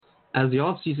As the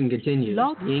offseason continues,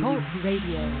 Blog the Yankees, Talk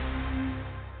Radio.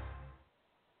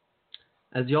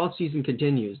 as the offseason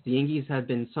continues, the Yankees have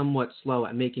been somewhat slow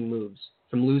at making moves,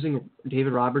 from losing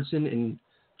David Robertson and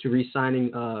to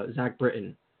re-signing Zach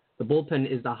Britton. The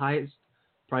bullpen is the highest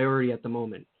priority at the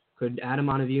moment. Could Adam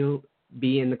Ottavio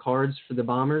be in the cards for the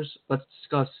Bombers? Let's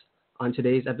discuss on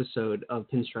today's episode of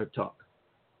Pinstripe Talk.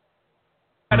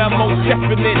 And I'm most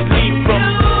definitely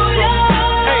from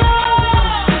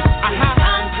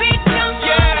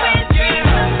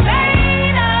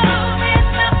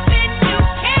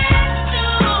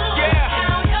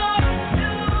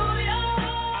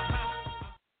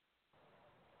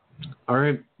All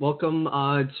right, welcome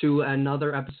to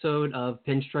another episode of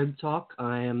Pinstripe Talk.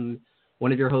 I am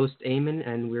one of your hosts, Eamon,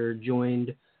 and we're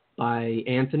joined by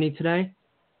Anthony today.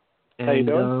 And, how you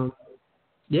doing?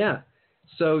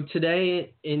 So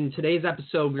in today's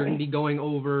episode, we're going to be going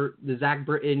over the Zach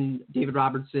Britton, David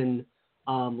Robertson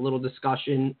little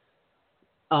discussion,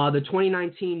 the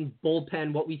 2019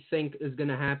 bullpen, what we think is going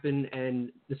to happen, and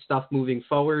the stuff moving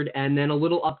forward, and then a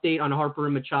little update on Harper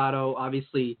and Machado.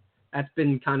 Obviously, that's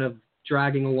been kind of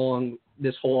dragging along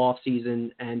this whole off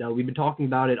season, and we've been talking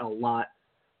about it a lot.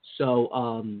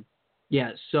 So,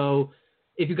 So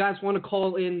if you guys want to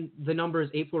call in, the number is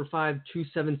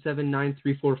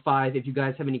 845-277-9345. If you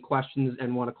guys have any questions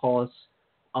and want to call us,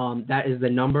 that is the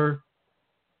number.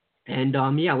 And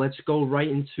let's go right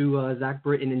into Zach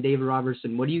Britton and David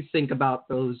Robertson. What do you think about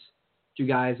those two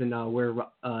guys and where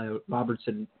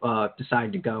Robertson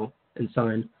decided to go and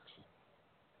sign?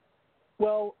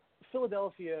 Well,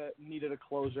 Philadelphia needed a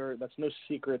closer. That's no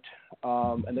secret,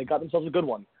 and they got themselves a good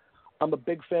one. I'm a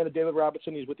big fan of David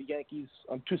Robertson. He's with the Yankees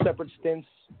on two separate stints.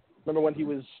 Remember when he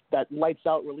was that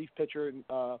lights-out relief pitcher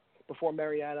before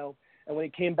Mariano? And when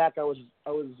he came back, I was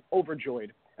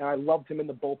overjoyed, and I loved him in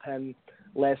the bullpen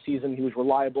last season. He was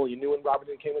reliable. You knew when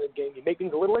Robertson came in the game, he made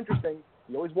things a little interesting.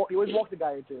 He always walked a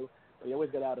guy or two, but he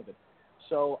always got out of it.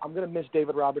 So I'm going to miss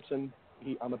David Robertson.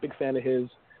 I'm a big fan of his.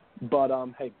 But,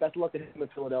 hey, best of luck to him in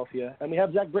Philadelphia. And we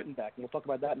have Zach Britton back, and we'll talk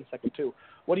about that in a second, too.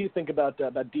 What do you think about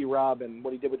D-Rob and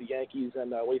what he did with the Yankees,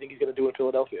 and what do you think he's going to do in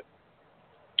Philadelphia?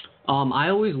 I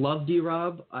always loved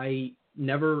D-Rob.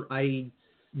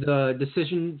 The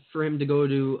decision for him to go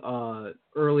to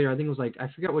earlier, I think it was I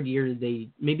forget what year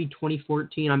maybe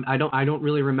 2014. I don't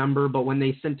really remember, but when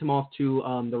they sent him off to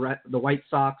the White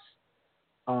Sox,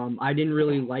 I didn't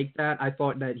really like that. I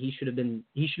thought that he should have been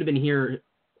here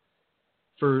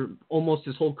for almost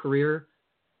his whole career.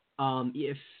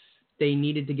 If they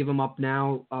needed to give him up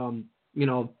now,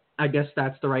 I guess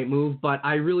that's the right move. But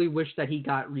I really wish that he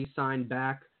got re-signed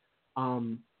back.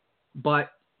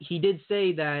 But he did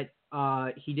say that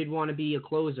he did want to be a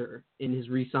closer in his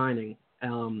re-signing.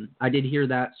 I did hear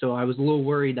that, so I was a little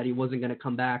worried that he wasn't going to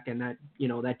come back, and that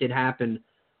did happen.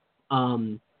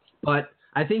 But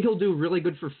I think he'll do really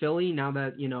good for Philly now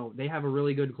that they have a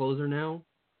really good closer now.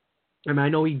 I mean, I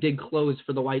know he did close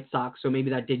for the White Sox, so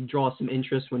maybe that did draw some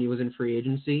interest when he was in free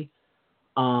agency.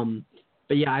 But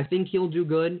yeah, I think he'll do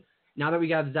good. Now that we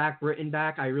got Zach Britton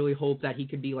back, I really hope that he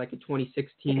could be like a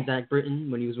 2016 Zach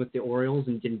Britton when he was with the Orioles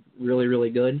and did really,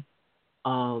 really good.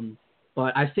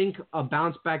 But I think a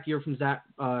bounce back year from Zach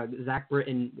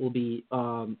Britton will be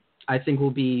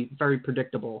very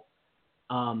predictable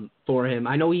for him.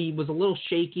 I know he was a little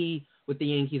shaky with the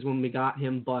Yankees when we got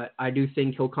him, but I do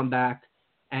think he'll come back.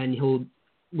 And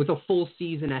with a full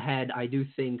season ahead, I do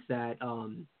think that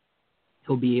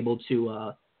he'll be able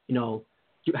to,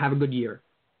 have a good year.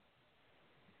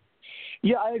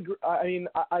 Yeah, I agree. I mean,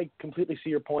 I completely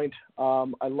see your point.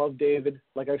 I love David,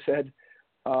 like I said,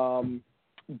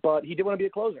 but he did want to be a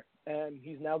closer, and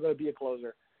he's now going to be a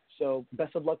closer. So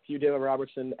best of luck to you, David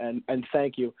Robertson, and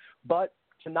thank you. But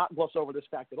to not gloss over this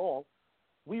fact at all,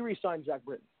 we re-signed Zach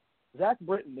Britton. Zach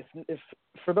Britton, if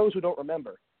for those who don't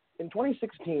remember, in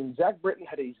 2016, Zach Britton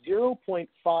had a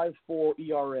 0.54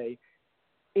 ERA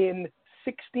in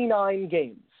 69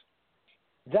 games.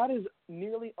 That is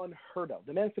nearly unheard of.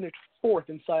 The man finished fourth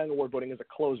in Cy Young Award voting as a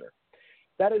closer.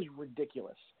 That is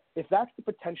ridiculous. If that's the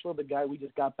potential of the guy we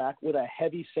just got back with a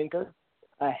heavy sinker,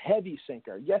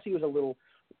 yes, he was a little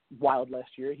wild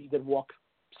last year. He did walk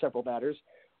several batters,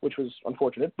 which was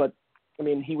unfortunate. But, I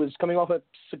mean, he was coming off a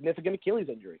significant Achilles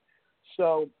injury.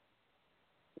 So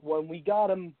when we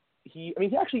got him, his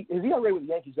ERA with the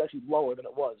Yankees is actually lower than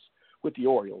it was with the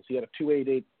Orioles. He had a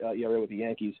 2.88 ERA with the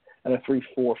Yankees and a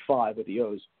 3.45 with the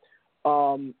O's.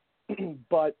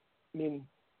 But, I mean,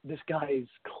 this guy is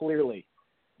clearly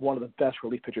one of the best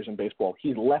relief pitchers in baseball.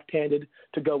 He's left-handed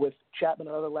to go with Chapman,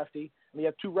 another lefty. And we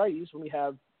have two righties when we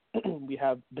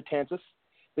have Betances,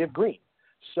 we have Green.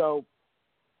 So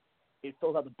it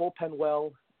fills out the bullpen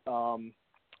well.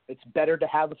 It's better to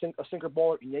have a sinker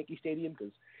ball at Yankee Stadium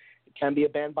because it can be a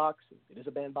bandbox. It is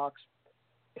a bandbox.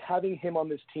 Having him on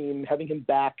this team, having him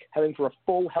back, having for a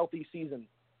full healthy season,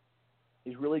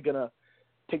 is really going to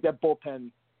take that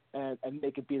bullpen and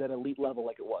make it be that elite level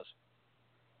like it was.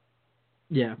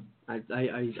 Yeah,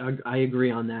 I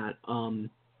agree on that.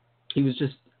 He was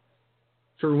just,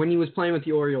 for when he was playing with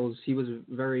the Orioles, he was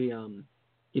very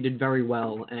he did very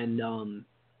well, and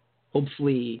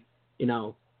hopefully,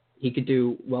 he could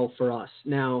do well for us.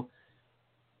 Now,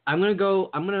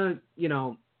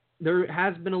 there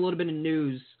has been a little bit of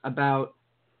news about,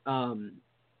 I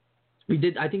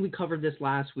think we covered this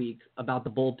last week about the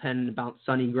bullpen, about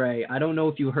Sonny Gray. I don't know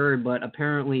if you heard, but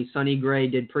apparently Sonny Gray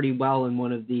did pretty well in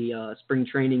one of the spring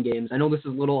training games. I know this is a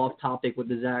little off topic with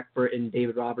the Zach Britton,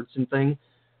 David Robertson thing,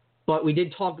 but we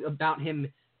did talk about him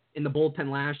in the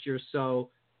bullpen last year, so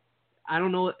I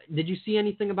don't know. Did you see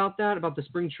anything about that, about the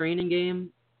spring training game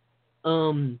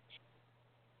or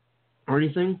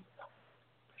anything?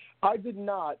 I did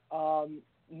not.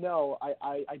 No,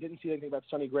 I didn't see anything about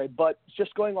Sonny Gray, but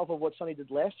just going off of what Sonny did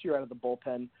last year out of the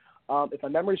bullpen, if my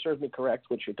memory serves me correct,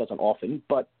 which it doesn't often,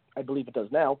 but I believe it does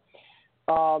now,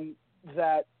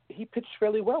 that he pitched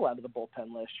fairly well out of the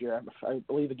bullpen last year. I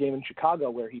believe a game in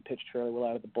Chicago where he pitched fairly well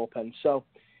out of the bullpen. So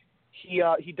he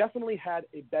definitely had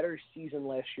a better season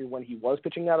last year when he was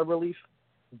pitching out of relief,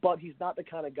 but he's not the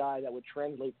kind of guy that would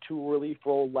translate to a relief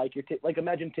role like like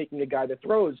imagine taking a guy that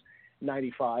throws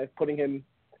 95, putting him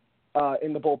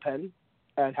in the bullpen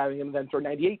and having him then throw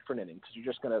 98 for an inning because you're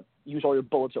just going to use all your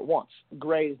bullets at once.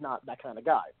 Gray is not that kind of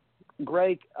guy.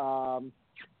 Gray, I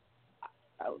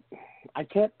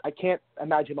can't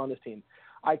imagine him on this team.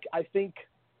 I think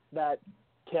that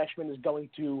Cashman is going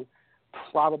to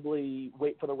probably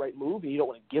wait for the right move. You don't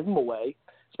want to give him away,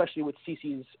 especially with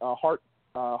CeCe's heart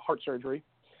surgery.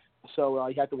 So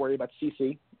you have to worry about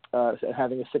CeCe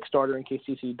having a sixth starter in case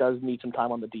CeCe does need some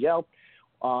time on the DL.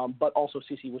 But also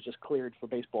CeCe was just cleared for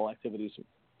baseball activities.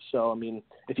 So, I mean,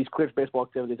 if he's cleared for baseball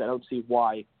activities, I don't see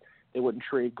why they wouldn't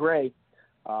trade Gray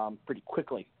pretty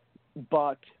quickly.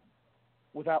 But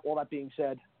without all that being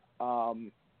said,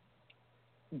 can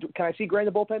I see Gray in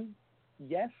the bullpen?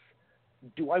 Yes.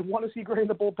 Do I want to see Gray in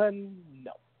the bullpen?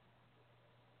 No.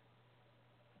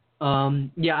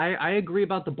 Yeah, I agree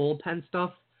about the bullpen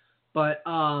stuff, but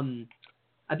I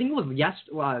think it was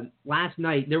last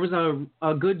night. There was a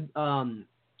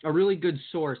really good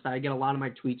source that I get a lot of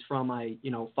my tweets from. I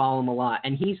follow him a lot,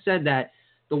 and he said that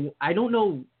I don't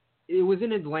know, it was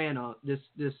in Atlanta this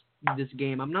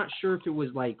game. I'm not sure if it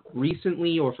was like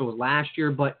recently or if it was last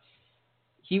year, but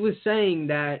he was saying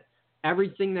that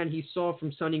everything that he saw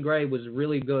from Sonny Gray was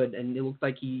really good, and it looked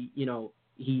like he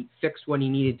fixed what he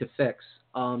needed to fix.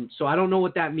 So I don't know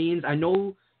what that means. I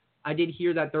know I did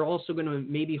hear that they're also going to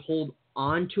maybe hold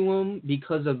on to him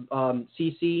because of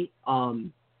CeCe,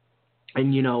 and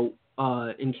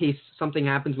in case something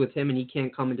happens with him and he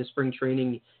can't come into spring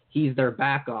training, he's their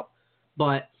backup.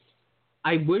 But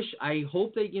I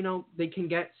hope that they can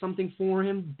get something for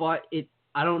him, but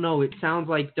I don't know. It sounds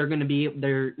like they're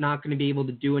not going to be able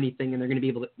to do anything, and they're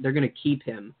going to keep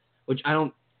him, which I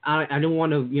don't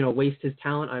want to waste his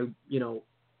talent.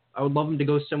 I would love him to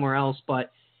go somewhere else,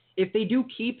 but if they do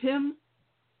keep him,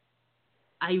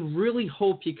 I really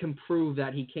hope he can prove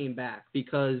that he came back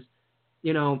because,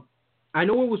 I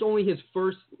know it was only his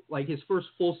first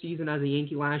full season as a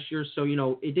Yankee last year, so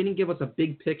it didn't give us a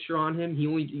big picture on him.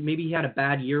 Maybe he had a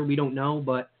bad year, we don't know,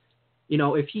 but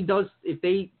if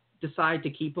they decide to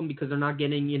keep him because they're not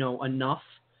getting enough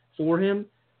for him,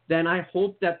 then I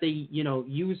hope that they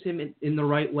use him in the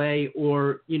right way,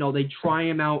 or they try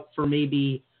him out for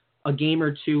maybe a game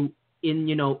or two in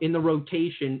the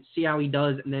rotation, see how he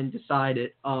does, and then decide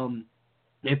if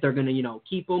they're gonna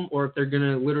keep him or if they're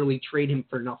gonna literally trade him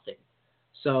for nothing.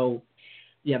 So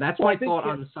yeah, that's my thought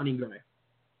on Sonny Gray.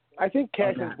 I think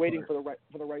Cashman's waiting for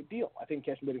the right deal. I think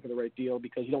Cashman's waiting for the right deal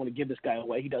because you don't want to give this guy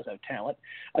away. He does have talent.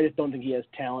 I just don't think he has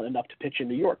talent enough to pitch in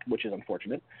New York, which is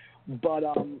unfortunate. But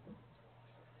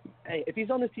hey, if he's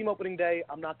on this team opening day,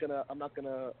 I'm not gonna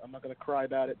cry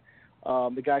about it.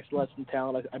 The guy still has some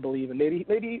talent, I believe, and maybe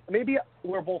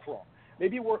we're both wrong.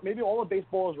 Maybe all of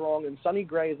baseball is wrong, and Sonny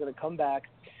Gray is going to come back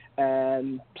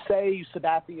and say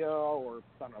Sabathia or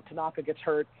I don't know, Tanaka gets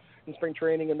hurt in spring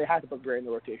training and they have to put Gray in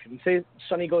the rotation. And say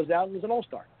Sonny goes out and is an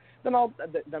all-star. Then I'll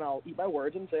eat my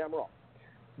words and say I'm wrong.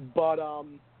 But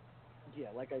yeah,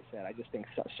 like I said, I just think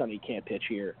Sonny can't pitch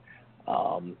here.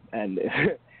 And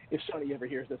if Sonny ever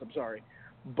hears this, I'm sorry.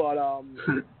 But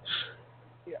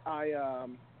yeah, I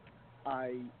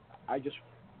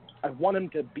want him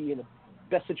to be in the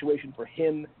best situation for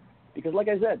him because, like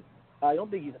I said, I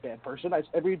don't think he's a bad person.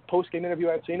 Every post-game interview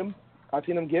I've seen him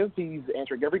give, he's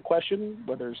answering every question,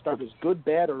 whether his start was good,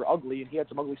 bad, or ugly, and he had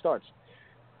some ugly starts.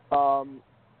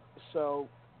 So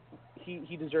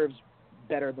he deserves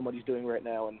better than what he's doing right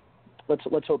now, and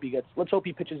let's hope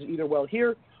he pitches either well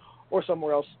here or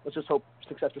somewhere else. Let's just hope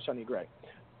success for Sonny Gray.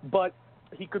 But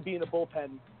he could be in a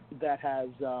bullpen that has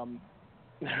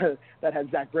that has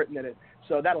Zach Britton in it,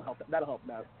 so that'll help him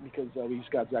out because we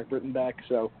just got Zach Britton back.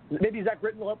 So maybe Zach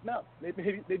Britton will help him out.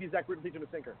 Maybe Zach Britton teach him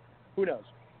a sinker. Who knows?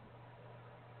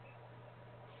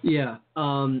 Yeah.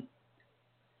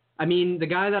 I mean, the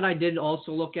guy that I did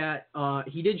also look at,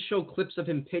 he did show clips of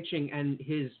him pitching, and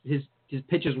his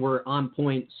pitches were on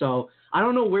point. So I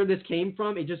don't know where this came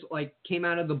from. It just like came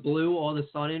out of the blue all of a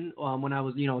sudden when I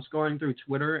was scrolling through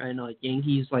Twitter and like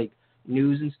Yankees like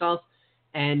news and stuff,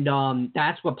 and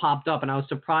that's what popped up. And I was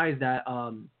surprised that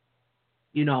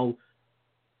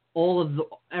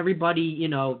everybody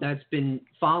that's been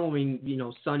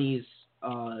following Sonny's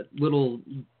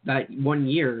that 1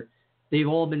 year, they've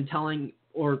all been telling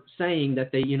or saying that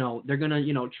they're gonna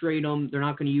trade him, they're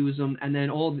not gonna use him, and then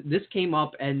all this came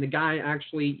up, and the guy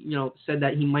actually said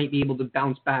that he might be able to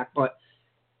bounce back. But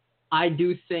I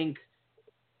do think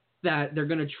that they're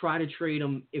gonna try to trade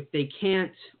him. If they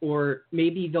can't, or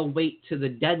maybe they'll wait to the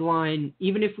deadline.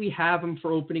 Even if we have him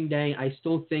for opening day, I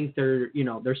still think they're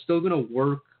still gonna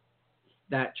work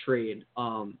that trade.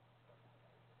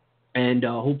 And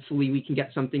hopefully we can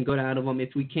get something good out of him.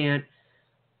 If we can't,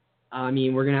 I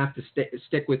mean, we're going to have to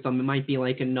stick with them. It might be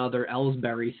like another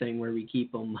Ellsbury thing where we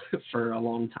keep them for a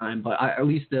long time. But at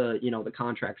least the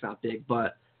contract's not big.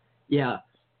 But, yeah,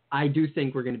 I do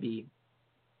think we're going to be,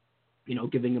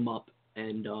 giving them up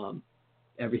and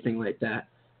everything like that.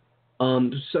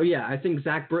 So, yeah, I think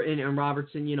Zach Britton and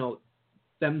Robertson,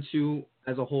 them two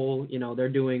as a whole, they're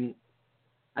doing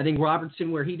 – I think Robertson,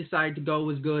 where he decided to go,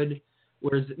 was good.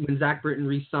 Whereas when Zach Britton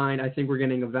re-signed, I think we're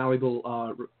getting a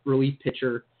valuable relief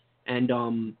pitcher. And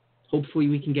hopefully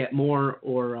we can get more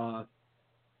or,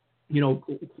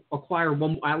 acquire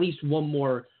at least one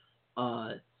more,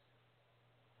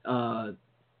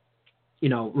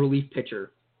 relief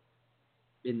pitcher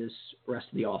in this rest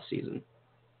of the off season.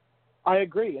 I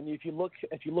agree. And if you look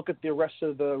at the rest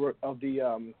of the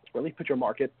relief pitcher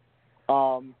market,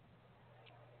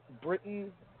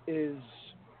 Britton is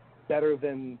better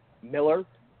than Miller.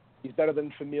 He's better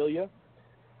than Familia.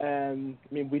 And,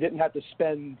 I mean, we didn't have to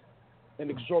spend an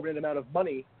exorbitant amount of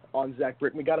money on Zach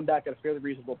Britton. We got him back at a fairly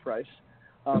reasonable price.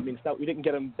 We didn't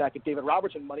get him back at David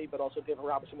Robertson money, but also David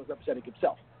Robertson was representing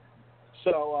himself.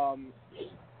 So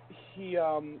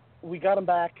we got him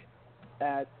back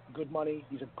at good money.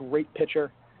 He's a great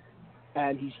pitcher,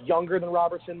 and he's younger than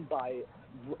Robertson by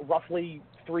roughly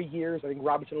 3 years. I think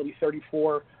Robertson will be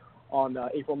 34 on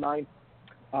April 9th,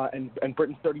 and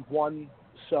Britton's 31.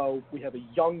 So we have a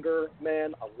younger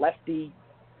man, a lefty,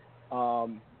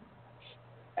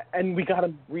 and we got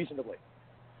him reasonably.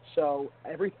 So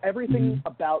everything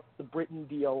about the Britton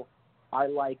deal, I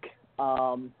like,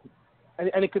 and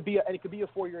it could be a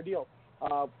 4-year deal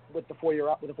with the fourth year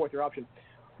option.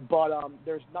 But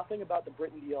there's nothing about the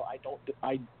Britton deal I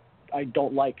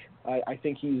don't like. I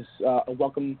think he's a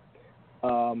welcome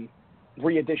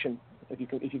re-addition, if you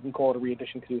can call it a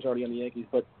re-addition, because he was already on the Yankees.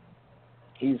 But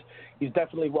he's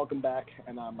definitely welcome back,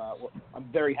 and I'm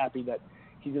very happy that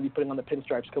he's going to be putting on the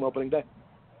pinstripes come opening day.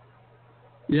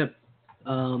 Yep.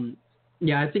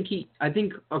 Yeah, I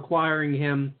think acquiring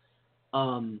him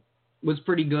was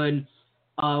pretty good.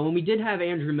 When we did have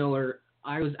Andrew Miller,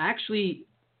 I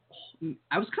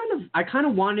kind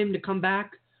of wanted him to come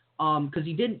back because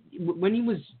he did when he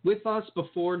was with us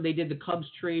before. They did the Cubs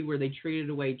trade where they traded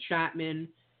away Chapman,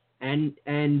 and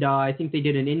I think they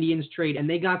did an Indians trade, and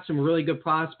they got some really good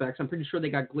prospects. I'm pretty sure they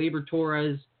got Gleyber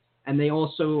Torres, and they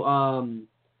also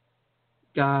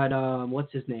got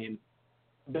what's his name,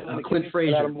 Clint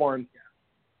Frazier. Adam Warren.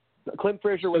 Clint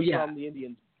Frazier was from the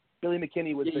Indians. Billy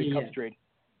McKinney was the Cubs trade.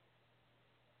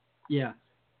 Yeah.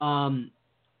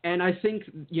 And I think,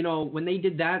 when they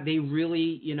did that, they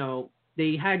really,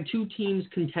 they had two teams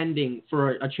contending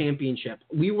for a championship.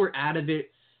 We were out of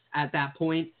it at that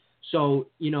point. So,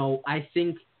 I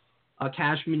think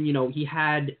Cashman, he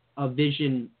had a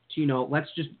vision to, let's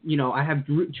just, I have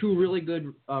two really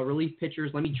good relief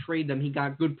pitchers. Let me trade them. He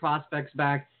got good prospects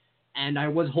back. And I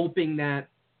was hoping that,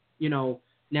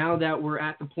 now that we're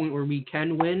at the point where we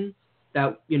can win,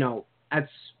 that,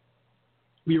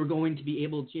 we were going to be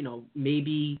able to,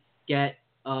 maybe get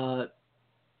Miller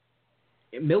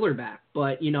back.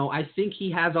 But, I think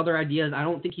he has other ideas. I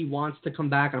don't think he wants to come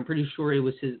back. I'm pretty sure it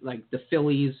was the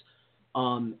Phillies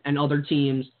and other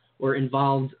teams were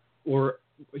involved or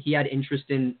he had interest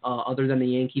in other than the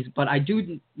Yankees. But I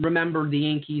do remember the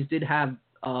Yankees did have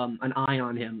an eye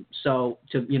on him, so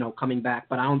to coming back.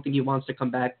 But I don't think he wants to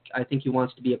come back. I think he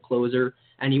wants to be a closer,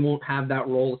 and he won't have that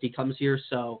role if he comes here.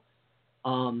 So,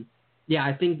 yeah,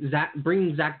 I think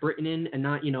bringing Zach Britton in and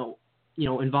not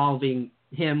involving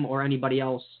him or anybody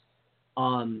else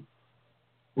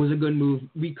was a good move.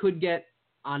 We could get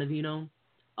Ottavino.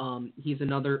 He's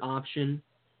another option.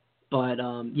 But,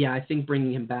 yeah, I think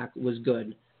bringing him back was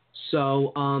good.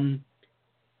 So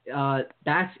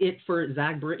that's it for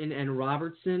Zach Britton and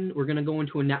Robertson. We're going to go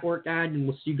into a network ad, and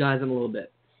we'll see you guys in a little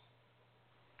bit.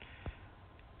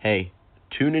 Hey,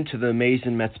 tune into the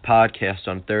Amazing Mets podcast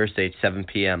on Thursday at 7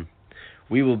 p.m.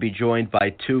 We will be joined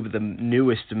by two of the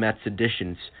newest Mets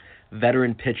additions,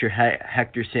 veteran pitcher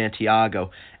Hector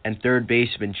Santiago and third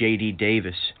baseman J.D.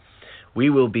 Davis. We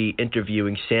will be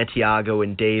interviewing Santiago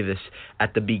and Davis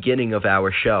at the beginning of our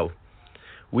show.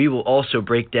 We will also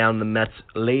break down the Mets'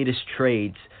 latest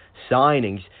trades,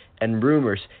 signings, and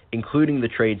rumors, including the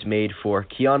trades made for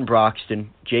Keon Broxton,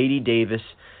 J.D. Davis,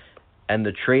 and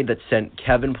the trade that sent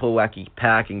Kevin Plawecki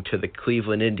packing to the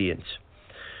Cleveland Indians.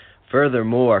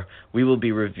 Furthermore, we will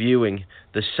be reviewing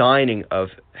the signing of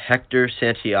Hector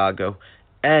Santiago,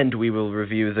 and we will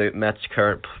review the Mets'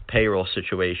 current payroll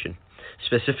situation,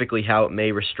 specifically how it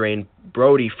may restrain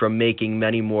Brody from making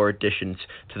many more additions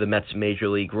to the Mets' Major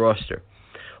League roster.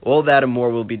 All that and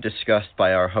more will be discussed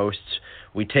by our hosts.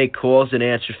 We take calls and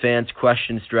answer fans'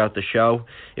 questions throughout the show.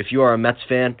 If you are a Mets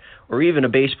fan or even a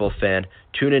baseball fan,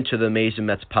 tune into the Amazing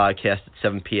Mets podcast at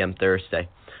 7 p.m. Thursday.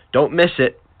 Don't miss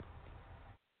it.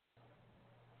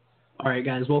 All right,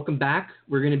 guys, welcome back.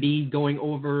 We're going to be going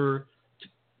over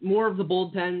more of the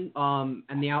bullpen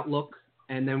and the outlook,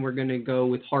 and then we're going to go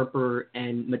with Harper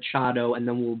and Machado, and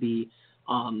then we'll be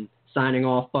signing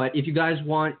off. But if you guys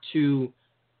want to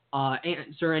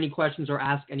answer any questions or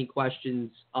ask any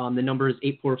questions, the number is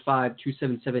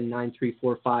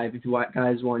 845-277-9345 if you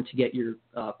guys want to get your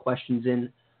questions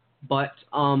in. But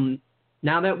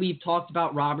now that we've talked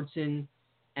about Robertson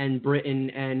and Britton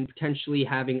and potentially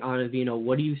having Ottavino,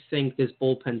 what do you think this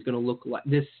bullpen is going to look like?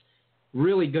 This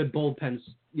really good bullpen,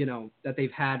 that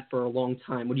they've had for a long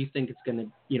time. What do you think it's going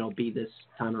to, be this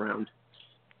time around?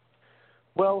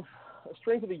 Well, the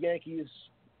strength of the Yankees,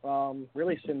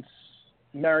 really since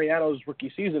Mariano's rookie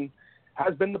season,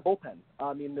 has been the bullpen.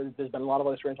 I mean, there's been a lot of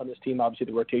other strengths on this team. Obviously,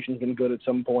 the rotation's been good at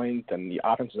some point, and the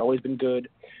offense has always been good.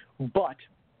 But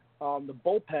the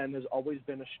bullpen has always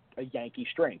been a Yankee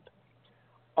strength.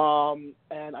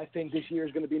 And I think this year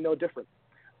is going to be no different.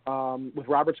 With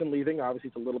Robertson leaving, obviously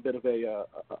it's a little bit of a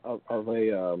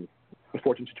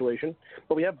unfortunate situation.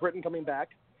 But we have Britton coming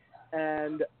back,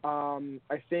 and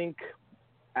I think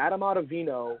Adam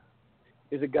Ottavino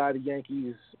is a guy the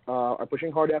Yankees are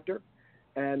pushing hard after.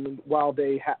 And while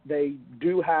they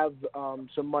do have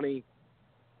some money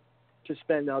to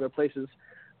spend in other places,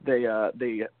 they are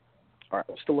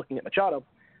still looking at Machado.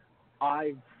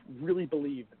 I really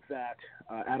believe that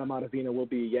Adam Ottavino will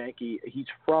be a Yankee. He's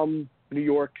from New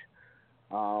York.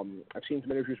 I've seen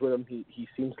some interviews with him. He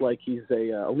seems like he's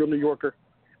a real New Yorker.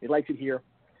 He likes it here.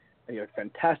 And he had a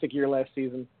fantastic year last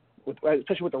season,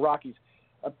 especially with the Rockies.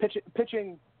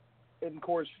 Pitching in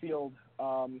Coors Field,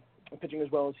 pitching as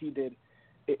well as he did,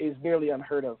 is nearly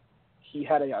unheard of. He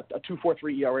had a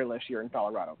 2.43 ERA last year in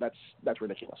Colorado. That's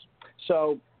ridiculous.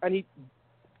 So he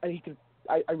could.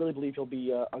 I really believe he'll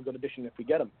be a good addition if we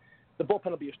get him. The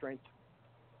bullpen will be a strength.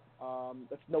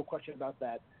 That's no question about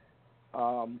that.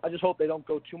 I just hope they don't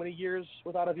go too many years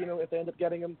without Ottavino if they end up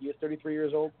getting him. He is 33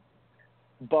 years old.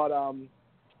 But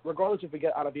regardless if we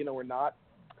get Ottavino or not,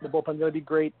 the bullpen's going to be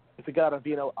great. If we get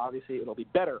Ottavino, obviously it'll be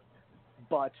better.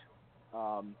 But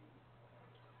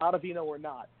Ottavino or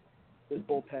not, this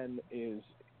bullpen is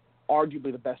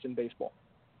arguably the best in baseball.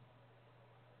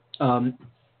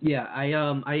 Yeah,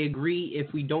 I agree.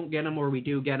 If we don't get him or we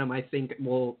do get him, I think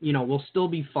we'll still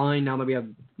be fine now that we have,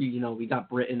 we got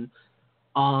Britton.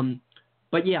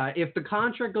 But yeah, if the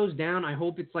contract goes down, I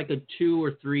hope it's like a 2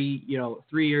 or 3,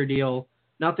 3-year deal.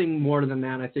 Nothing more than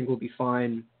that, I think we'll be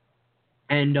fine.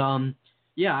 And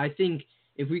yeah, I think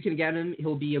if we can get him,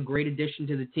 he'll be a great addition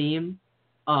to the team.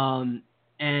 And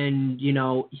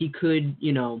he could,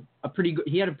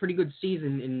 he had a pretty good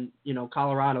season in,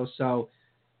 Colorado. So,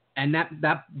 and that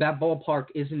ballpark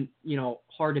isn't,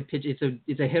 hard to pitch.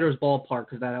 It's a hitter's ballpark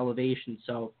because that elevation.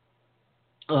 So,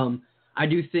 I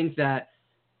do think that,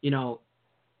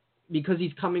 because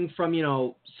he's coming from,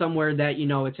 somewhere that,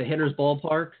 it's a hitter's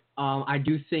ballpark. I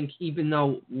do think even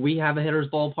though we have a hitter's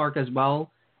ballpark as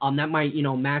well, that might,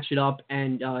 match it up,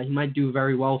 and he might do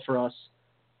very well for us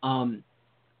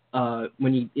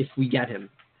if we get him.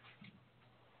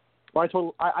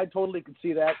 Well, I totally could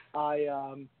see that. I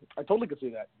totally could see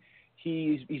that.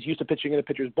 He's used to pitching in a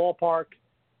pitcher's ballpark.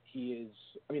 I'm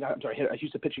sorry. He's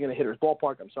used to pitching in a hitter's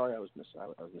ballpark. I'm sorry, I was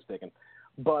mistaken.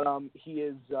 But he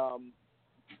is.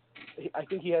 I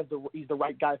think he's the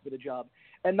right guy for the job,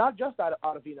 and not just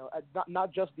Ottavino,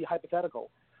 not just the hypothetical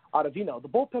Ottavino. The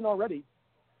bullpen already,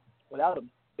 without him,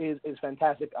 is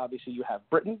fantastic. Obviously, you have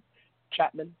Britton,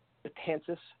 Chapman,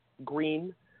 Betances,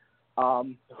 Green.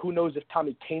 Who knows if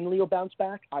Tommy Kahnle will bounce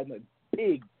back? I'm a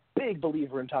big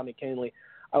believer in Tommy Kahnle.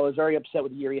 I was very upset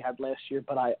with the year he had last year,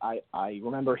 but I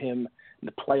remember him in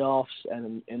the playoffs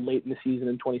and late in the season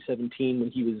in 2017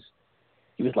 when he was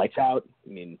lights out. I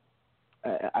mean,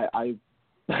 I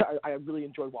really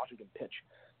enjoyed watching him pitch.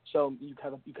 So you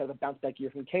kind of a bounce back year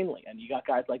from Kahnle, and you got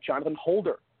guys like Jonathan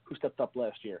Holder who stepped up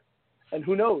last year, and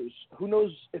who knows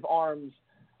if arms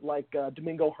like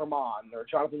Domingo Germán or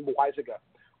Jonathan Weiziga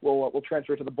will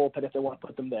transfer to the bullpen if they want to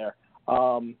put them there.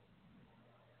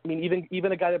 I mean,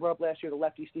 even a guy they brought up last year, the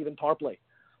lefty Stephen Tarpley,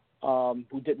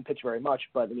 who didn't pitch very much,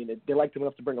 but I mean they liked him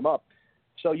enough to bring him up.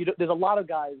 So there's a lot of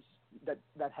guys that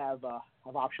have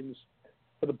options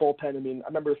for the bullpen. I mean, I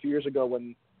remember a few years ago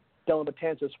when Dylan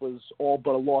Betances was all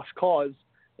but a lost cause.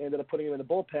 They ended up putting him in the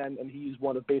bullpen, and he's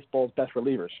one of baseball's best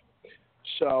relievers.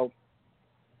 So,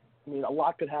 I mean, a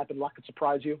lot could happen, a lot could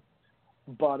surprise you.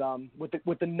 But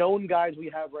with the known guys we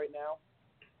have right now,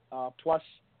 plus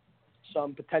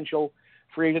some potential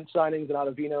free agent signings in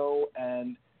Ottavino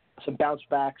and some bounce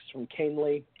backs from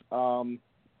Kahnle,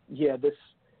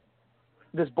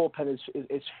 this bullpen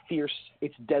is fierce,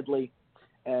 it's deadly,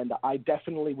 and I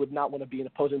definitely would not want to be an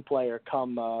opposing player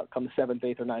come the 7th,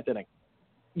 8th, or 9th inning.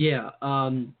 Yeah,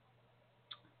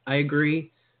 I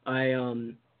agree.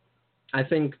 I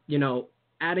think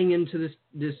adding into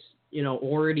this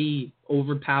already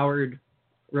overpowered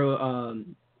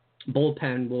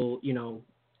bullpen will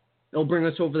it'll bring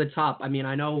us over the top. I mean,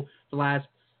 I know the last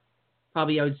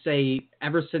probably I would say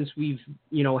ever since we've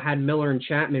had Miller and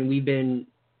Chapman, we've been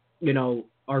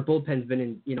our bullpen's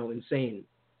been insane.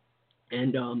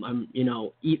 And I'm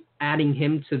adding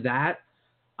him to that,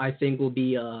 I think will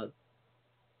be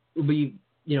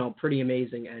pretty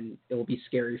amazing, and it will be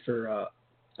scary for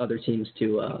other teams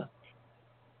to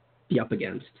be up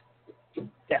against.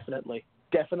 Definitely.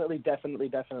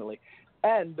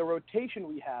 And the rotation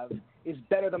we have is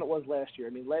better than it was last year. I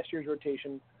mean, last year's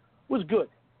rotation was good.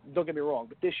 Don't get me wrong,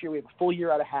 but this year we have a full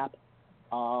year out of Happ.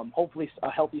 Hopefully a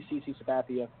healthy CC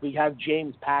Sabathia. We have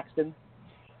James Paxton.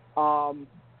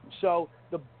 So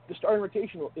the starting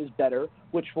rotation is better,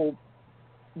 which will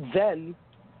then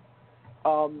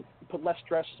put less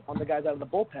stress on the guys out of the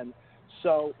bullpen.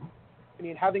 So, I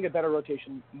mean, having a better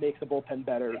rotation makes the bullpen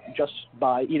better just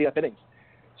by eating up innings.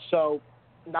 So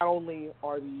not only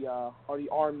are the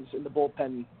arms in the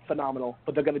bullpen phenomenal,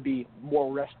 but they're going to be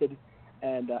more rested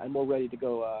and more ready to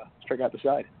go strike out the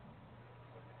side.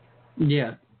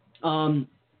 Yeah. The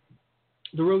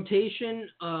rotation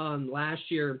last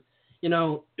year,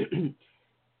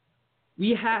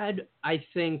 we had, I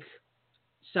think,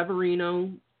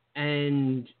 Severino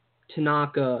and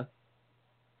Tanaka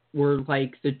were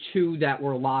like the two that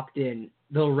were locked in.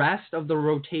 The rest of the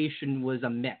rotation was a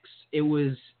mix.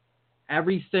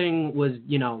 Everything was,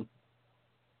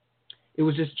 it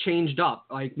was just changed up.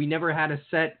 Like, we never had a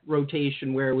set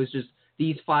rotation where it was just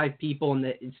these 5 people and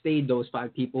it stayed those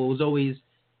 5 people. It was always,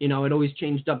 it always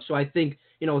changed up. So I think,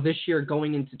 this year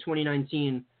going into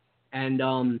 2019 and,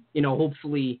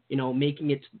 hopefully,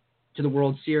 making it to the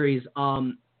World Series,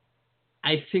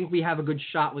 I think we have a good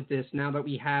shot with this now that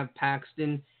we have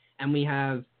Paxton and we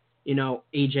have,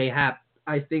 AJ Happ.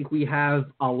 I think we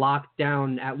have a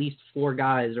lockdown at least 4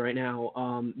 guys right now.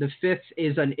 The 5th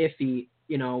is an iffy,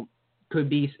 could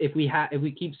be if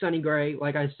we keep Sonny Gray,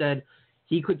 like I said,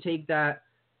 he could take that.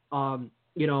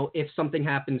 If something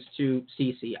happens to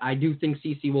CeCe, I do think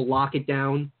CeCe will lock it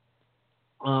down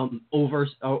over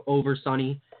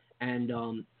Sonny,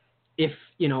 and if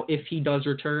he does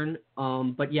return.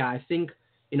 But yeah, I think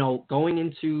going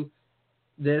into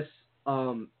this.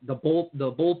 The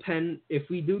bullpen, if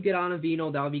we do get on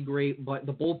Avino, that would be great. But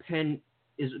the bullpen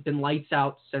has been lights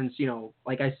out since,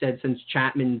 like I said, since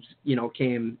Chapman,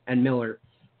 came and Miller.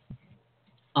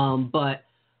 But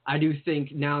I do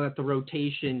think now that the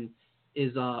rotation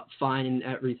is fine and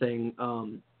everything,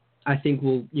 I think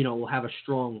we'll have a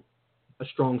strong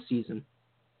season.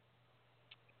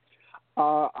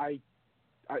 I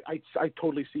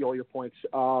totally see all your points.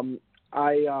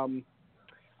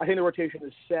 I think the rotation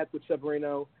is set with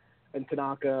Severino and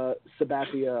Tanaka,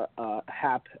 Sabathia,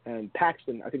 Happ, and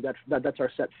Paxton. I think that's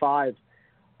our set 5.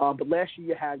 But last year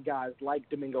you had guys like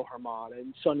Domingo Germán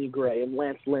and Sonny Gray and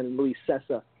Lance Lynn and Luis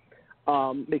Sessa.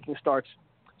 making starts.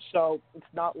 So it's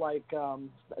not like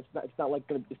it's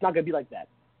not gonna be like that.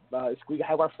 We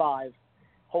have our 5.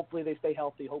 Hopefully they stay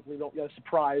healthy. Hopefully we don't get a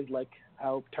surprise like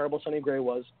how terrible Sonny Gray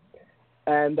was,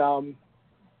 and that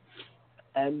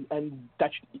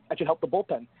should help the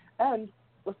bullpen. And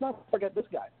let's not forget this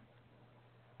guy,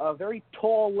 a very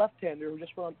tall left-hander who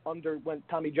just underwent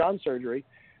Tommy John surgery,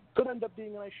 could end up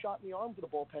being a nice shot in the arm for the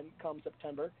bullpen come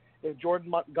September if Jordan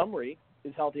Montgomery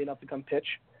is healthy enough to come pitch.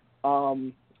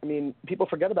 I mean, people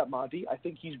forget about Monty. I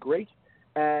think he's great,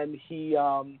 and he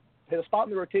hit a spot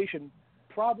in the rotation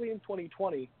probably in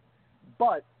 2020.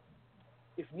 But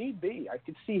if need be, I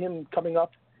could see him coming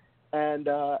up and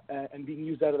being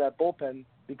used out of that bullpen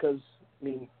because, I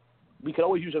mean, we could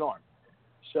always use an arm.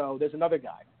 So there's another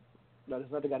guy. There's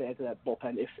another guy to add to that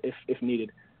bullpen if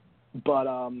needed. But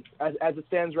as it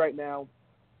stands right now,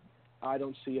 I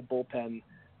don't see a bullpen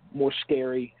more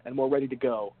scary and more ready to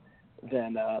go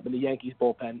than the Yankees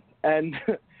bullpen. And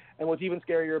and what's even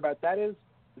scarier about that is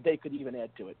they could even add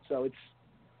to it. So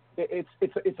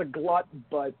it's a glut,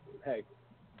 but hey,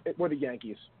 we're the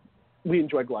Yankees. We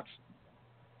enjoy gluts.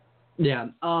 Yeah.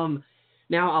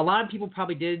 Now a lot of people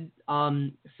probably did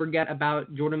forget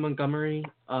about Jordan Montgomery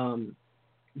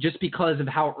just because of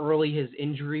how early his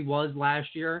injury was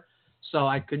last year. So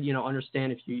I could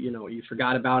understand if you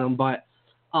forgot about him, but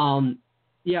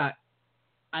yeah,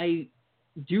 I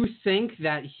do think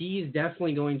that he's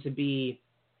definitely going to be,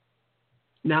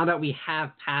 now that we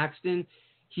have Paxton,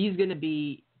 he's going to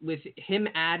be, with him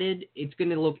added, it's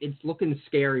looking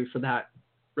scary for that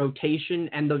rotation,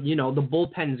 and the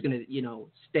bullpen is going to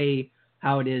say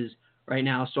how it is right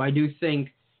now. So I do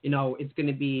think it's going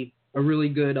to be a really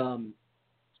good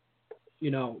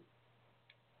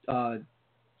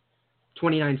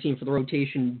 2019 for the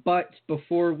rotation. But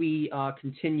before we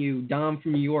continue, Dom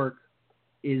from New York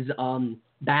is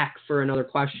back for another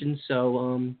question.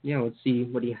 So let's see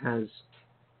what he has.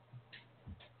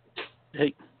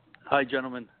 Hey, hi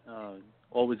gentlemen.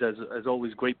 Always as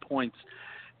always, great points.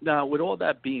 Now, with all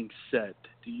that being said,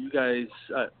 do you guys?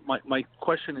 My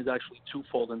question is actually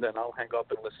twofold, and then I'll hang up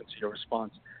and listen to your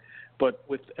response. But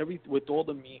with all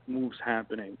the moves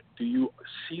happening, do you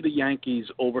see the Yankees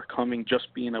overcoming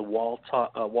just being a wild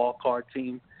card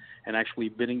team and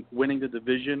actually winning the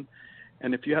division?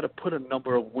 And if you had to put a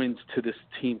number of wins to this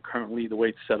team currently, the way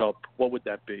it's set up, what would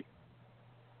that be?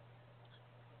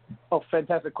 Oh,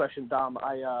 fantastic question, Dom.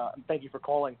 I thank you for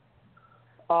calling.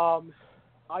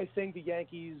 I think the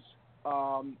Yankees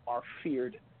are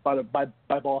feared by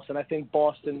Boston. I think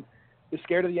Boston is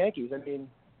scared of the Yankees. I mean,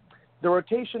 the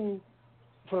rotation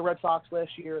for the Red Sox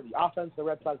last year, the offense of the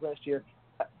Red Sox last year,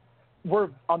 were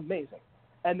amazing.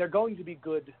 And they're going to be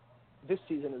good this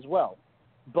season as well.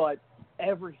 But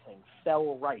everything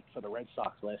fell right for the Red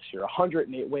Sox last year.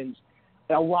 108 wins.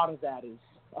 And a lot of that is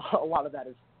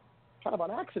kind of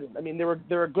on accident. I mean,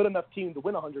 they're a good enough team to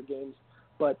win 100 games,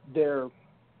 but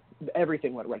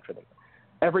everything went right for them.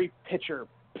 Every pitcher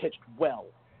pitched well.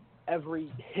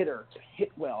 Every hitter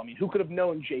hit well. I mean, who could have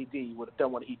known JD would have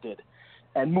done what he did?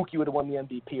 And Mookie would have won the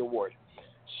MVP award.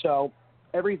 So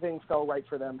everything fell right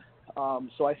for them.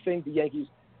 So I think the Yankees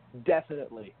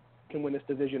definitely can win this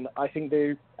division. I think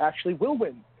they actually will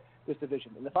win this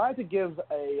division. And if I had to give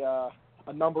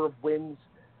a number of wins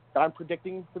that I'm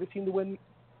predicting for the team to win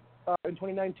in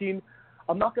 2019,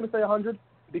 I'm not going to say 100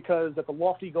 because that's a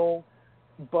lofty goal,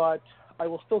 but I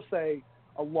will still say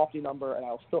a lofty number, and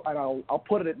I'll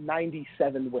put it at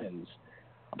 97 wins.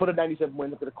 I'll put it at 97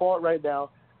 wins. I'm going to call it right now.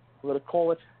 We're going to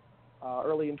call it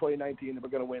early in 2019, and we're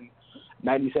going to win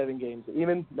 97 games.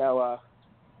 Eamon, now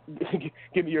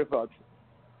give me your thoughts.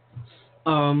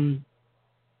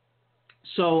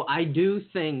 So I do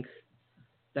think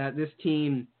that this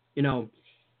team,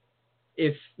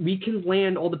 if we can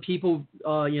land all the people,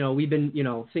 we've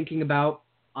been, thinking about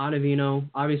Ottavino,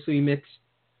 obviously we mixed,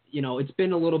 it's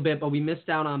been a little bit, but we missed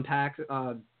out on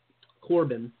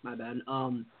Corbin, my bad.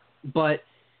 But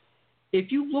if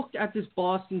you looked at this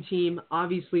Boston team,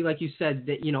 obviously, like you said,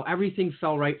 that, everything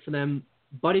fell right for them.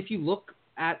 But if you look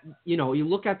at, you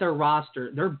look at their roster,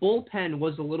 their bullpen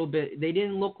was a little bit, they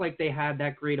didn't look like they had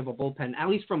that great of a bullpen, at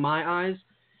least from my eyes.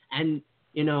 And,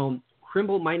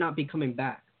 Krimble might not be coming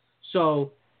back.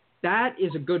 So that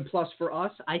is a good plus for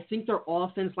us. I think their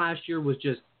offense last year was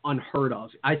just unheard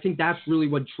of. I think that's really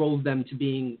what drove them to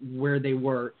being where they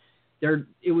were.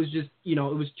 It was just, it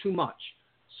was too much.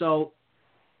 So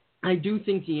I do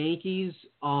think the Yankees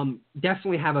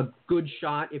definitely have a good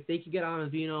shot. If they could get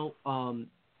Ottavino,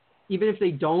 even if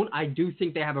they don't, I do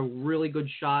think they have a really good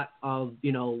shot of,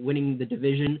 winning the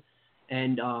division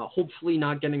and hopefully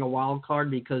not getting a wild card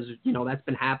because, that's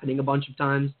been happening a bunch of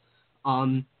times.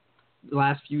 the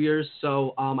last few years.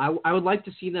 So I would like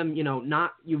to see them,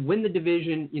 not you win the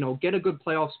division, get a good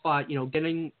playoff spot,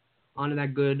 getting onto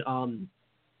that good,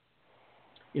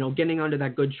 getting onto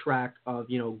that good track of,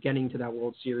 getting to that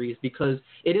World Series, because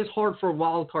it is hard for a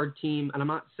wild card team. And I'm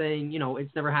not saying,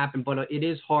 it's never happened, but it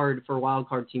is hard for a wild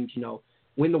card team to,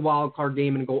 win the wild card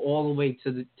game and go all the way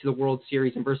to the World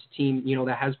Series and versus a team,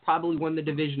 that has probably won the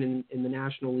division in the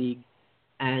National League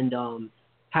and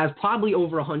has probably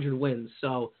over 100 wins.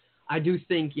 So I do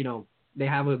think, they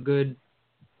have a good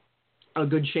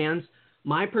chance.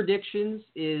 My predictions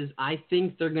is I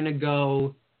think they're going to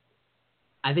go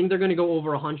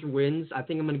over 100 wins. I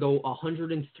think I'm going to go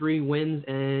 103 wins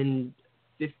and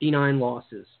 59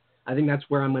 losses. I think that's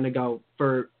where I'm going to go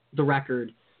for the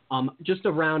record. Just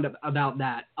around about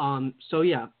that. So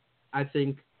yeah, I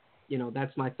think,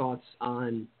 that's my thoughts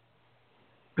on,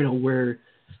 where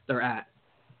they're at,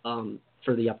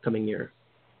 for the upcoming year.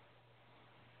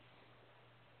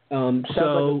 Sounds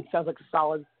like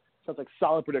solid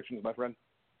predictions, my friend.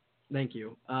 Thank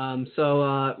you.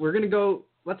 So we're gonna go.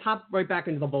 Let's hop right back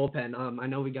into the bullpen. I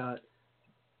know we got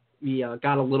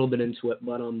a little bit into it,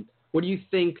 but what do you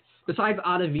think besides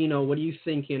Ottavino? What do you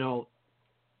think?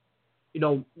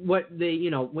 What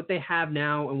they have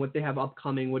now and what they have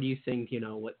upcoming. What do you think?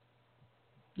 What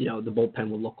the bullpen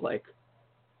will look like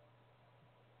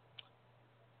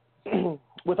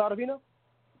with Ottavino?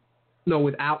 No,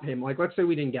 without him. Like, let's say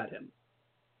we didn't get him.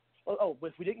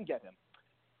 If we didn't get him.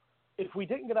 If we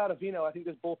didn't get Ottavino, I think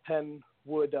this bullpen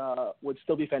would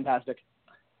still be fantastic.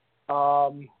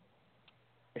 I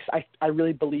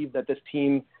really believe that this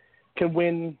team can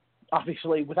win,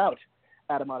 obviously, without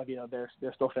Adam Ottavino. They're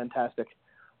still fantastic.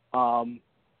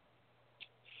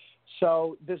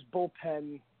 So this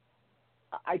bullpen,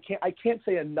 I can't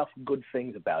say enough good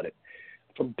things about it.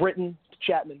 From Britton to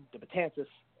Chapman to Betances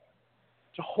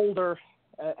to Holder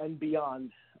and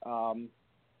beyond,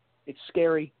 it's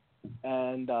scary,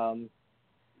 and I'm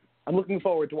looking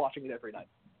forward to watching it every night.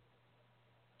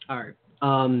 All right.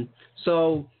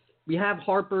 So we have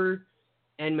Harper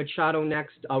and Machado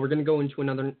next. We're going to go into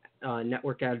another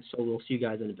network ad, so we'll see you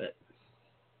guys in a bit.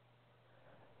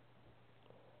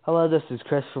 Hello, this is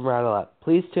Chris from Rattle Up.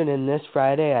 Please tune in this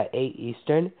Friday at 8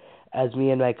 Eastern as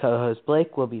me and my co-host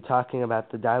Blake will be talking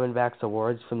about the Diamondbacks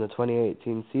awards from the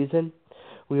 2018 season.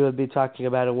 We will be talking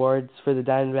about awards for the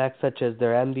Diamondbacks such as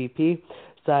their MVP,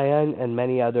 Cy Young, and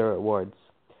many other awards.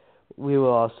 We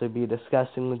will also be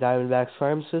discussing the Diamondbacks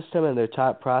farm system and their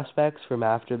top prospects from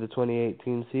after the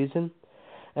 2018 season,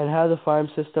 and how the farm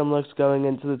system looks going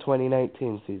into the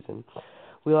 2019 season.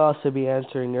 We'll also be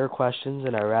answering your questions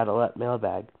in our Rattlette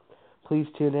mailbag. Please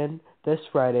tune in this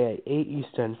Friday at 8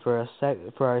 Eastern for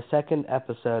our second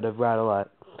episode of Rattlette,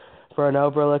 for an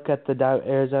overlook at the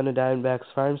Arizona Diamondbacks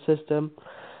farm system,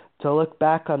 to look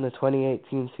back on the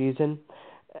 2018 season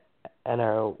and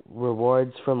our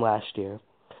rewards from last year.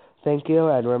 Thank you,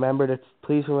 and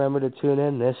please remember to tune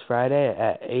in this Friday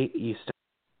at 8 Eastern.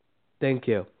 Thank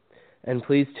you. And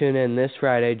please tune in this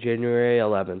Friday, January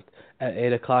 11th, at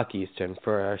 8 o'clock Eastern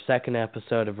for our second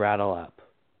episode of Rattle Up.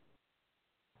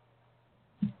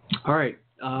 All right.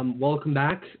 Welcome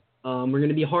back. We're going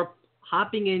to be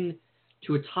hopping in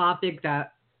to a topic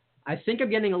that I think I'm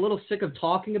getting a little sick of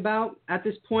talking about at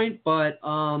this point, but,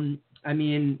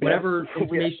 whatever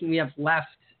information we have left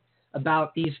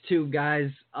about these two guys,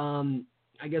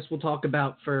 I guess we'll talk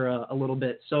about for a little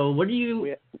bit. So what do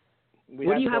you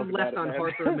have left on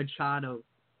Harper and Machado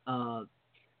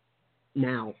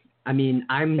now?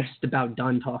 I'm just about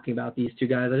done talking about these two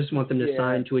guys. I just want them to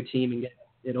sign to a team and get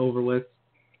it over with.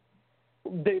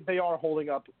 They are holding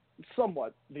up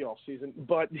somewhat the off season,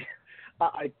 but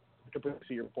I completely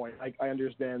see your point. I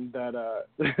understand that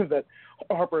that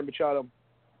Harper and Machado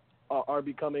are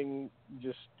becoming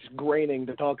just graining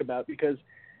to talk about, because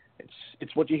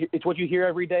it's what you hear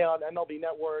every day on MLB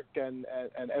Network and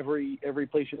every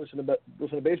place you listen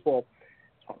to baseball.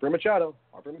 Harper Machado,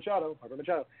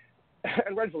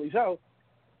 and rightfully so.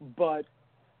 But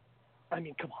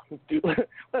come on, dude,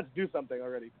 let's do something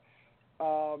already.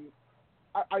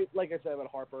 I like I said about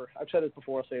Harper, I've said it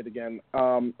before, I'll say it again.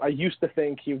 I used to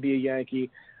think he would be a Yankee.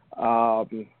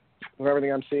 With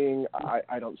everything I'm seeing,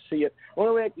 I don't see it.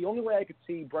 The only way I could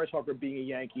see Bryce Harper being a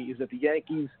Yankee is that the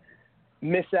Yankees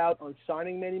miss out on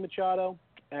signing Manny Machado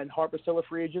and Harper's still a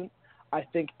free agent. I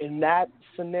think in that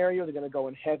scenario, they're going to go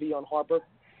in heavy on Harper.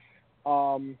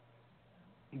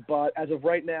 But as of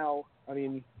right now,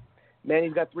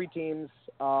 Manny's got 3 teams.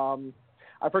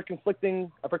 I've heard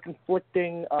conflicting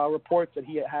reports that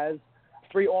he has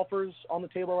 3 offers on the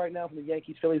table right now from the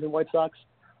Yankees, Phillies, and White Sox.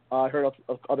 I heard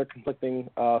of other conflicting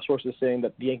sources saying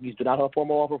that the Yankees do not have a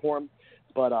formal offer for him.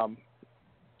 But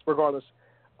regardless,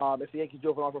 if the Yankees do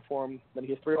have an offer for him, then he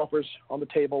has 3 offers on the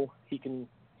table. He can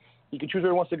choose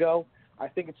where he wants to go. I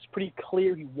think it's pretty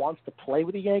clear he wants to play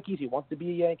with the Yankees. He wants to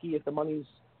be a Yankee if the money's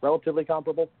relatively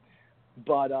comparable.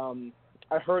 But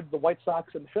I heard the White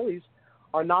Sox and the Phillies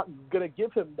are not going to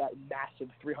give him that massive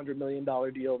 $300 million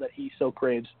deal that he so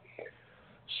craves.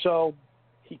 So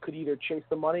he could either chase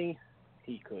the money,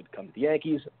 he could come to the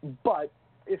Yankees. But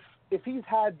if he's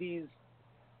had these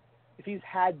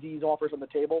offers on the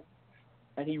table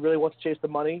and he really wants to chase the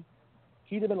money,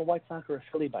 he'd have been a White Sox or a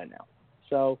Philly by now.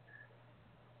 So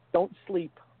don't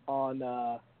sleep on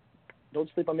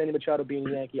Manny Machado being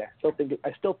a Yankee. I still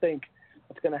think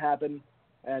that's going to happen,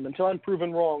 and until I'm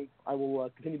proven wrong, I will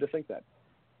continue to think that.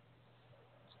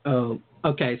 Oh,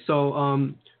 okay.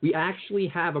 So we actually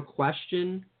have a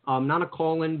question, not a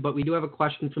call-in, but we do have a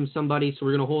question from somebody, so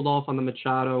we're going to hold off on the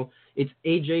Machado. It's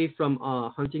AJ from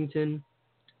Huntington.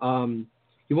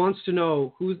 He wants to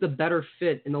know who's the better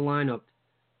fit in the lineup,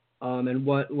 and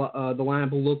what the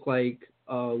lineup will look like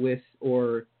with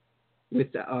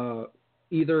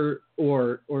either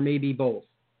or maybe both.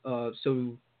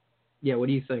 So, yeah, what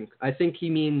do you think? I think he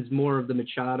means more of the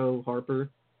Machado Harper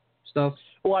stuff.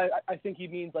 Well, I think he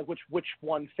means like which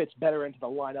one fits better into the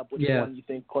lineup, which one you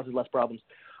think causes less problems.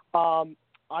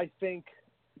 I think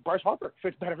Bryce Harper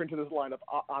fits better into this lineup,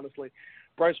 honestly.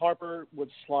 Bryce Harper would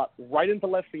slot right into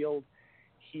left field.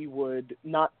 He would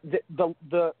not the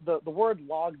word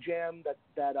log jam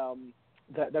that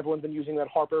everyone's been using, that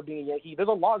Harper being a Yankee. There's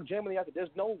a log jam in the outfield.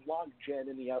 There's no log jam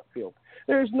in the outfield.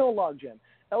 There's no log jam.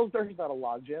 Ellsbury's not a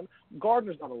log jam.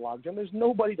 Gardner's not a log jam. There's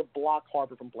nobody to block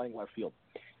Harper from playing left field,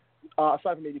 aside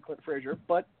from maybe Clint Frazier.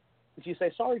 But if you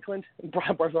say, sorry, Clint,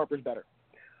 Bryce Harper's better.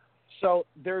 So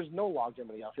there's no log jam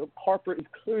in the outfield. Harper is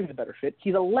clearly the better fit.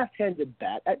 He's a left-handed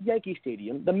bat at Yankee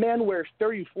Stadium. The man wears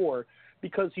 34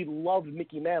 because he loved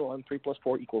Mickey Mantle, and 3 +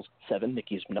 4 = 7,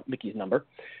 Mickey's number.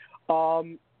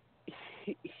 I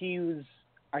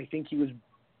think he was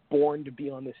born to be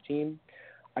on this team.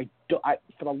 For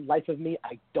the life of me,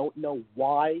 I don't know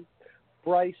why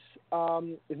Bryce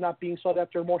is not being sought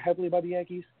after more heavily by the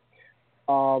Yankees.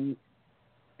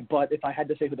 But if I had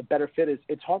to say who the better fit is,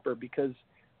 it's Harper, because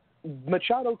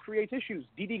Machado creates issues.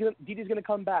 Didi's going to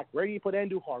come back. Where do you put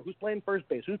Andujar? Who's playing first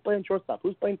base? Who's playing shortstop?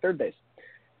 Who's playing third base?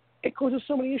 It causes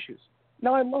so many issues.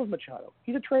 Now, I love Machado.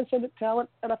 He's a transcendent talent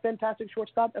and a fantastic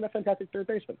shortstop and a fantastic third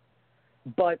baseman.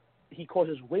 But he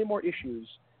causes way more issues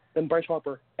than Bryce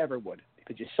Harper ever would.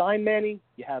 Because you sign Manny,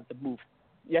 you have to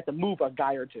move a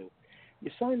guy or two.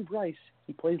 You sign Bryce,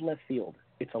 he plays left field.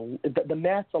 The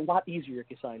math's a lot easier if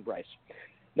you sign Bryce.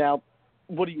 Now,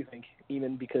 what do you think,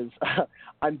 Eamon? Because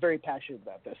I'm very passionate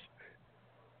about this.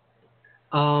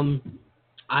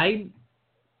 I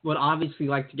would obviously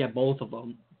like to get both of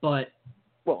them, but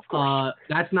well, of course.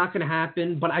 that's not going to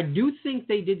happen. But I do think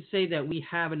they did say that we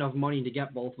have enough money to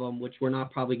get both of them, which we're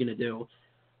not probably going to do.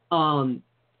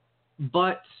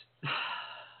 But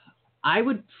I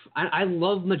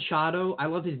love Machado. I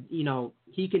love his,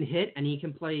 he can hit and he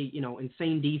can play,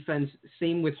 insane defense.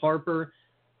 Same with Harper.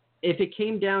 If it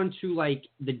came down to like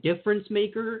the difference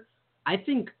maker, I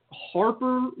think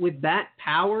Harper with that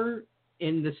power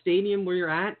in the stadium where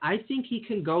you're at, I think he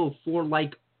can go for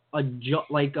like a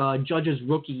Judge's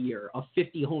rookie year, a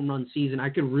 50 home run season. I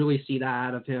could really see that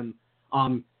out of him.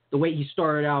 The way he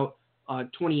started out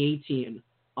 2018.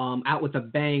 Out with a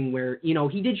bang where,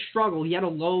 he did struggle. He had a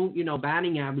low,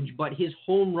 batting average, but his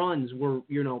home runs were,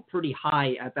 pretty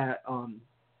high at that,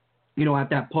 at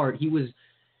that part. He was,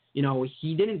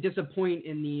 he didn't disappoint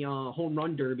in the home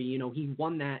run derby. He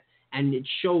won that, and it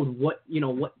showed what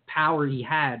power he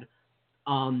had.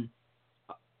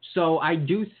 So I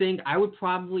do think I would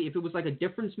probably, if it was like a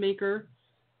difference maker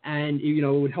and, it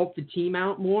would help the team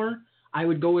out more, I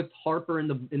would go with Harper in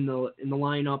the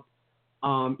lineup.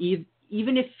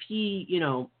 Even if he,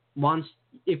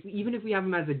 even if we have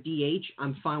him as a DH,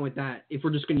 I'm fine with that. If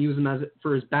we're just going to use him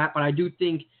for his bat, but I do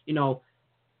think,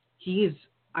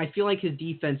 I feel like his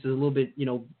defense is a little bit,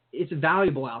 it's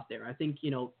valuable out there. I think,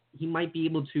 he might be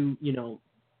able to,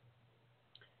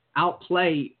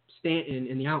 outplay Stanton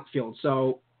in the outfield.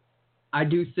 So I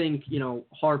do think,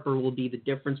 Harper will be the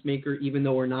difference maker, even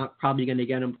though we're not probably going to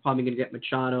get him, probably going to get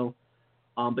Machado.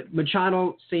 But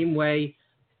Machado, same way.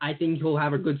 I think he'll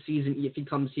have a good season if he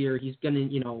comes here. He's going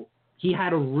to, he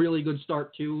had a really good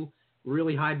start too,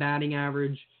 really high batting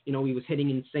average. He was hitting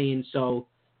insane. So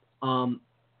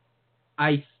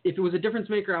if it was a difference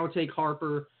maker, I would take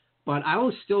Harper, but I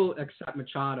will still accept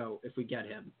Machado if we get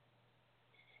him.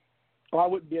 Well, I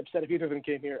wouldn't be upset if either of them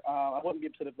came here. I wouldn't be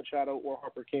upset if Machado or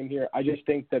Harper came here. I just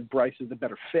think that Bryce is the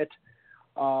better fit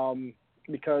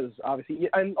because obviously,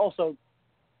 and also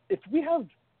if we have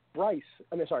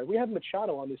we have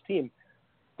Machado on this team,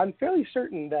 I'm fairly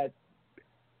certain that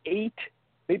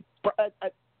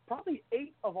probably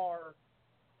eight of our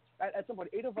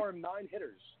 9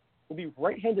 hitters will be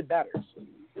right-handed batters.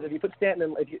 And if you put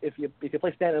Stanton, if you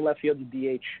play Stanton in left field, you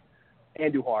DH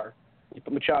Andujar, you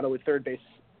put Machado at third base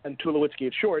and Tulowitzki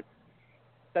at short,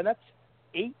 then that's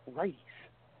 8 righties.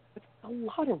 That's a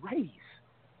lot of righties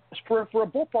for a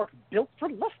ballpark built for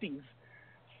lefties.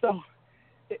 So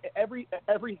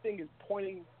everything is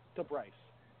pointing to Bryce,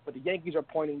 but the Yankees are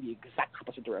pointing the exact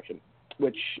opposite direction,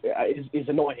 which is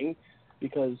annoying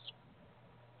because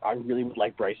I really would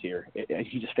like Bryce here.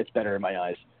 He just fits better in my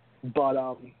eyes. But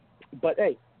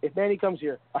hey, if Manny comes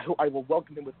here, I will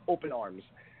welcome him with open arms,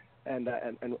 and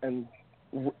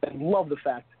love the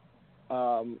fact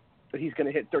that he's going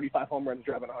to hit 35 home runs,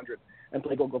 drive 100, and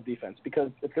play gold glove defense,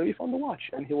 because it's going to be fun to watch,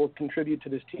 and he will contribute to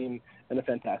this team in a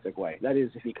fantastic way. That is,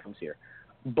 if he comes here.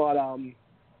 But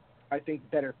I think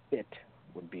better fit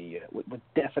would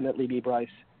definitely be Bryce.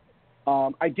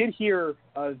 I did hear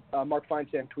Mark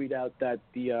Feinsand tweet out that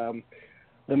the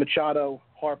Machado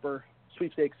Harper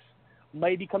sweepstakes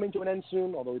might be coming to an end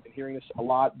soon, although we've been hearing this a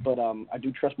lot. But I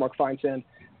do trust Mark Feinsand.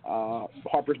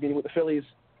 Harper's meeting with the Phillies,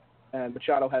 and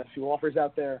Machado has a few offers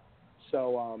out there.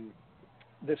 So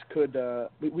this could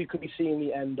we could be seeing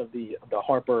the end of the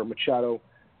Harper Machado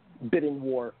bidding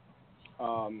war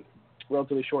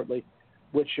relatively shortly,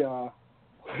 which I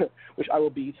will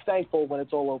be thankful when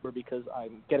it's all over, because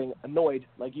I'm getting annoyed,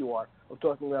 like you are, of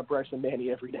talking about Bryce and Manny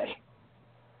every day.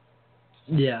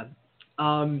 Yeah.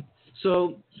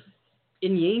 So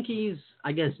in Yankees,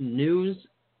 I guess, news,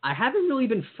 I haven't really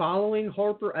been following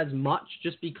Harper as much,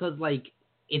 just because, like,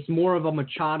 it's more of a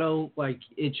Machado. Like,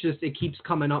 it keeps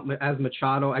coming up as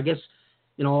Machado. I guess,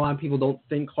 a lot of people don't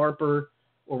think Harper,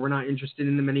 or we're not interested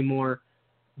in them anymore.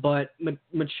 But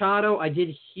Machado, I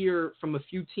did hear from a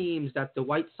few teams that the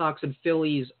White Sox and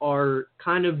Phillies are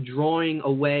kind of drawing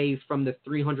away from the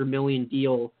 $300 million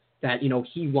deal that,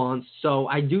 he wants. So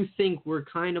I do think we're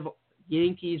kind of,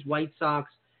 Yankees, White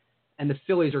Sox, and the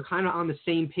Phillies are kind of on the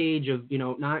same page of,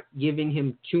 not giving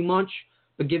him too much,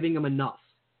 but giving him enough.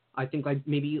 I think like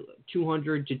maybe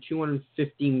 $200 to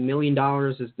 $250 million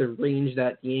is the range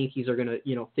that the Yankees are going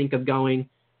to, think of going.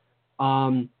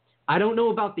 I don't know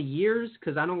about the years,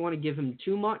 because I don't want to give him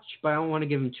too much, but I don't want to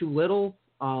give him too little.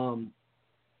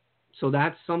 So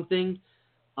that's something.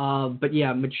 But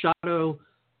yeah, Machado,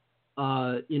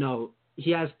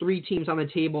 he has 3 teams on the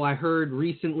table. I heard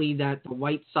recently that the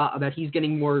White Sox, that he's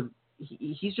getting more,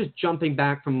 he's just jumping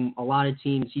back from a lot of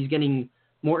teams. He's getting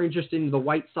more interested in the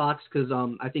White Sox because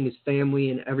I think his family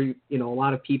and a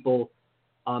lot of people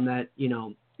that,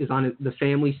 is on the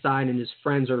family side, and his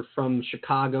friends are from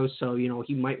Chicago. So,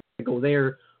 he might go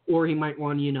there, or he might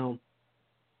want,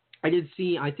 I did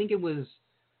see, I think it was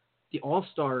the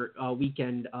All-Star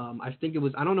weekend. I think it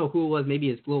was, I don't know who it was, maybe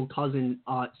his little cousin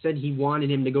said he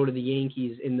wanted him to go to the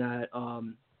Yankees in that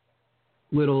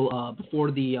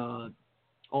before the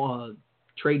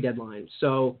trade deadline.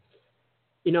 So,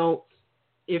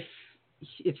 if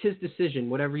it's his decision,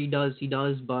 whatever he does,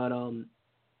 but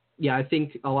yeah, I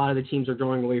think a lot of the teams are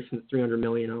drawing away from the $300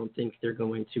 million. I don't think they're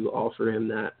going to offer him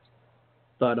that.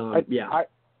 But yeah,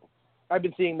 I've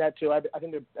been seeing that too. I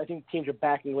think teams are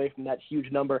backing away from that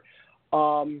huge number.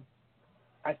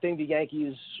 I think the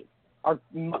Yankees are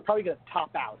probably going to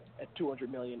top out at $200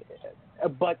 million,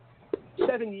 but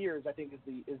 7 years I think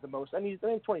is the most. I mean,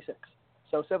 he's 26,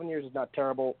 so 7 years is not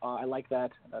terrible. I like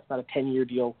that. That's not a 10-year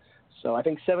deal. So I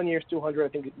think 7 years, 200. I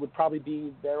think it would probably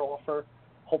be their offer,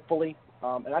 hopefully,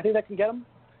 and I think that can get him.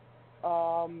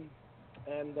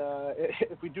 And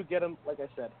if we do get him, like I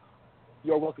said,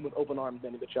 you're welcome with open arms,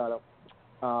 Manny Machado.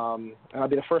 And I'll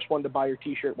be the first one to buy your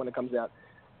T-shirt when it comes out.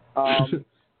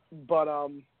 But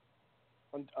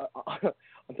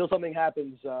until something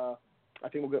happens, I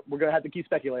think we're going to have to keep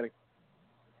speculating.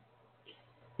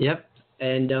 Yep.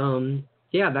 And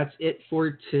yeah, that's it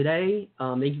for today.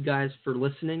 Thank you guys for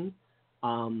listening.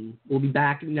 We'll be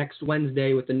back next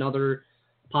Wednesday with another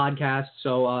podcast.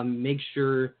 So make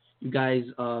sure you guys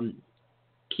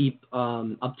keep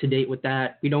up to date with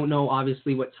that. We don't know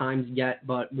obviously what times yet,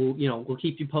 but we'll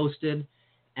keep you posted.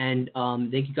 And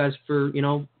thank you guys for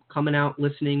coming out,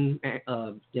 listening,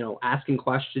 asking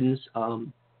questions.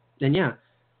 And yeah,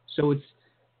 so it's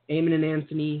Eamon and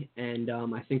Anthony, and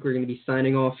I think we're going to be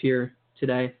signing off here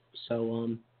today. So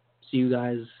see you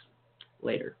guys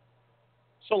later.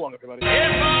 So long, everybody. If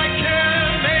I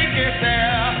can make it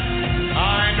there,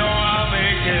 I know I'll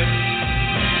make it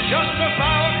just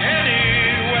about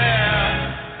anywhere.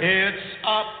 It's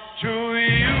up to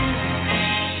you,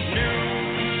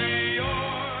 New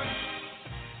York.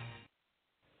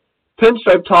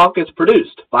 Pinstripe Talk is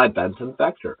produced by Benson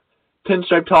Fector.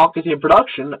 Pinstripe Talk is a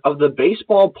production of the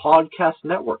Baseball Podcast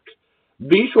Network.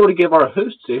 Be sure to give our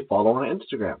hosts a follow on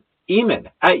Instagram.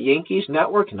 Eamon at Yankees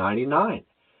Network 99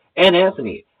 and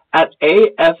Anthony at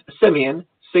AF Simeon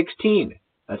 16.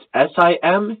 That's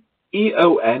SIMEONE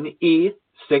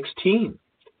 16.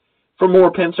 For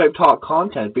more Pinstripe Talk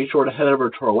content, be sure to head over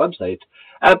to our website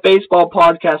at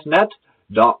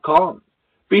baseballpodcastnet.com.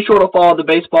 Be sure to follow the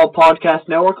Baseball Podcast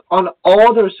Network on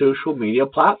all their social media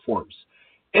platforms.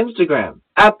 Instagram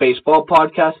at Baseball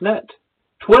Podcast Net.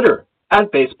 Twitter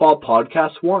at Baseball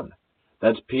Podcast 1.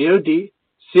 That's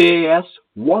PODCAS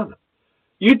 1.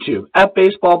 YouTube at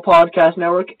Baseball Podcast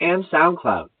Network and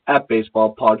SoundCloud at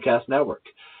Baseball Podcast Network.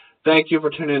 Thank you for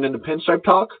tuning in to Pinstripe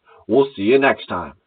Talk. We'll see you next time.